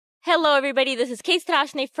Hello, everybody. This is Kate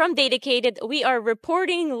Strashny from DATAcated. We are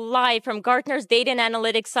reporting live from Gartner's Data and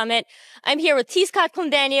Analytics Summit. I'm here with T. Scott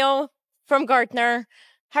Clendaniel from Gartner.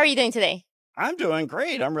 How are you doing today? I'm doing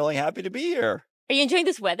great. I'm really happy to be here. Are you enjoying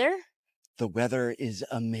this weather? The weather is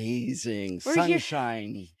amazing. We're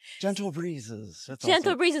Sunshine, gentle breezes.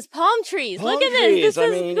 Gentle breezes, palm trees. Palm Look at trees. this.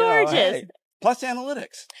 This is gorgeous. Hey, plus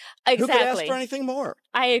analytics. Exactly. Who could ask for anything more?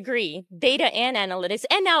 I agree. Data and analytics,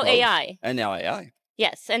 and now AI. And now AI.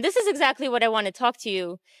 Yes, and this is exactly what I want to talk to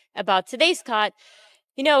you about today, Scott.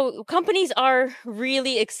 You know, companies are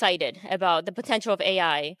really excited about the potential of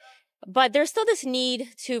AI, but there's still this need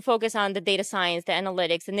to focus on the data science, the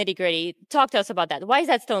analytics, the nitty-gritty. Talk to us about that. Why is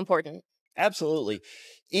that still important? Absolutely.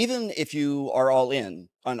 Even if you are all in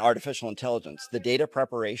on artificial intelligence, the data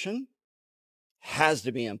preparation has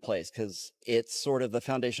to be in place because it's sort of the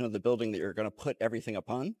foundation of the building that you're going to put everything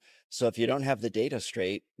upon. So if you don't have the data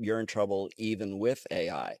straight, you're in trouble even with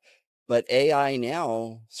AI. But AI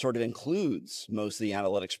now sort of includes most of the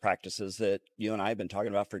analytics practices that you and I have been talking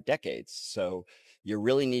about for decades. So you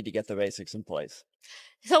really need to get the basics in place.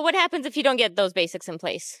 So what happens if you don't get those basics in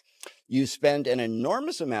place? You spend an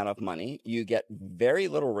enormous amount of money, you get very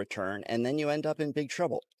little return, and then you end up in big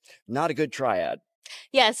trouble. Not a good triad.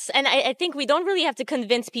 Yes, and I think we don't really have to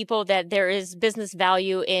convince people that there is business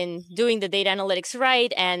value in doing the data analytics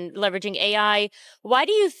right and leveraging AI. Why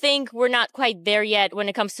do you think we're not quite there yet when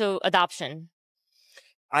it comes to adoption?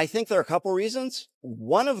 I think there are a couple reasons.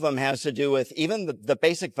 One of them has to do with even the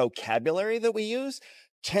basic vocabulary that we use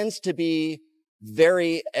tends to be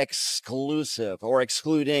very exclusive or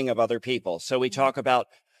excluding of other people. So we talk about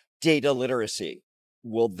data literacy.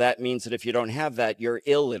 Well, that means that if you don't have that, you're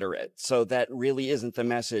illiterate. So that really isn't the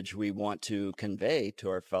message we want to convey to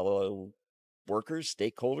our fellow workers,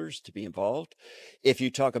 stakeholders to be involved. If you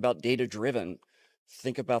talk about data driven,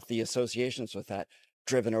 think about the associations with that.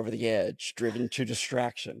 Driven over the edge, driven to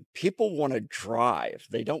distraction. People want to drive.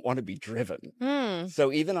 They don't want to be driven.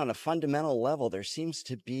 So even on a fundamental level, there seems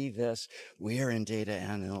to be this, we are in data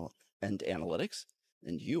and analytics,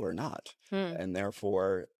 and you are not. And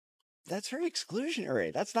therefore, that's very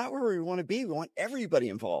exclusionary. That's not where we want to be. We want everybody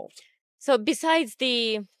involved. So besides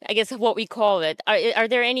the, I guess, what we call it, are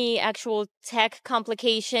there any actual tech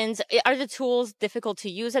complications? Are the tools difficult to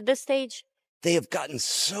use at this stage? They have gotten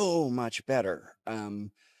so much better.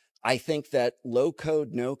 I think that low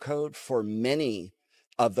code, no code for many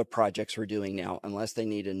of the projects we're doing now, unless they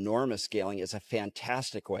need enormous scaling, is a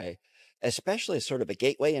fantastic way, especially as sort of a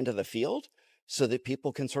gateway into the field so that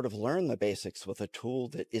people can sort of learn the basics with a tool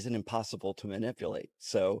that isn't impossible to manipulate.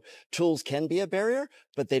 So tools can be a barrier,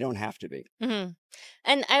 but they don't have to be.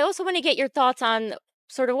 And I also want to get your thoughts on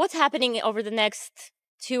sort of what's happening over the next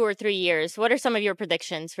 2 or 3 years. What are some of your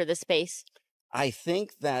predictions for this space? I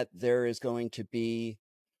think that there is going to be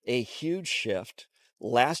a huge shift.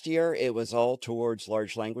 Last year, it was all towards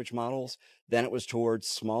large language models. Then it was towards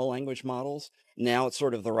small language models. Now it's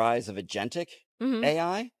sort of the rise of agentic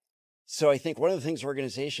AI. So I think one of the things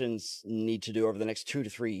organizations need to do over the next 2 to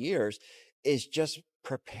 3 years is just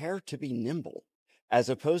prepare to be nimble, as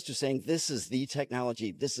opposed to saying, this is the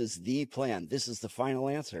technology, this is the plan, this is the final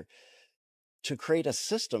answer. To create a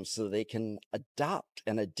system so they can adopt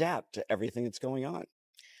and adapt to everything that's going on.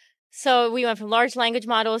 So we went from large language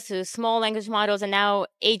models to small language models and now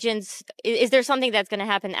agents. Is there something that's going to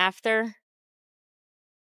happen after?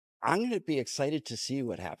 I'm going to be excited to see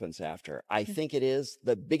what happens after. I think it is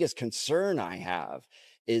the biggest concern I have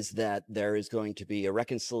is that there is going to be a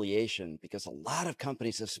reconciliation because a lot of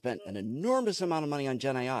companies have spent an enormous amount of money on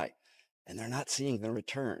Gen AI and they're not seeing the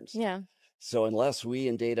returns. Yeah. So unless we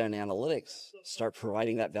in data and analytics start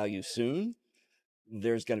providing that value soon,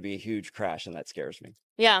 there's going to be a huge crash, and that scares me.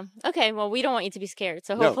 Yeah. Okay. Well, we don't want you to be scared.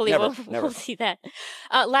 So No, hopefully never. we'll see that.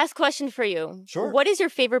 Last question for you. Sure. What is your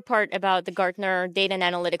favorite part about the Gartner Data and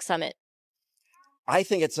Analytics Summit? I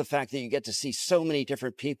think it's the fact that you get to see so many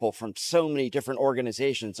different people from so many different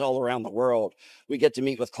organizations all around the world. We get to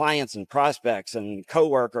meet with clients and prospects and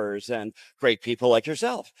coworkers and great people like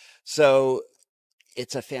yourself. So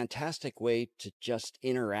it's a fantastic way to just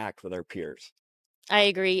interact with our peers. I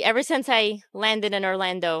agree. Ever since I landed in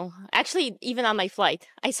Orlando, actually, even on my flight,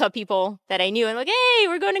 I saw people that I knew and like, hey,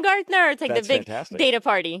 we're going to Gartner. It's like That's the big fantastic. data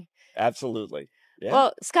party. Absolutely. Yeah.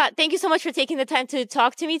 Well, Scott, thank you so much for taking the time to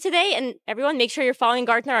talk to me today. And everyone, make sure you're following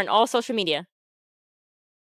Gartner on all social media.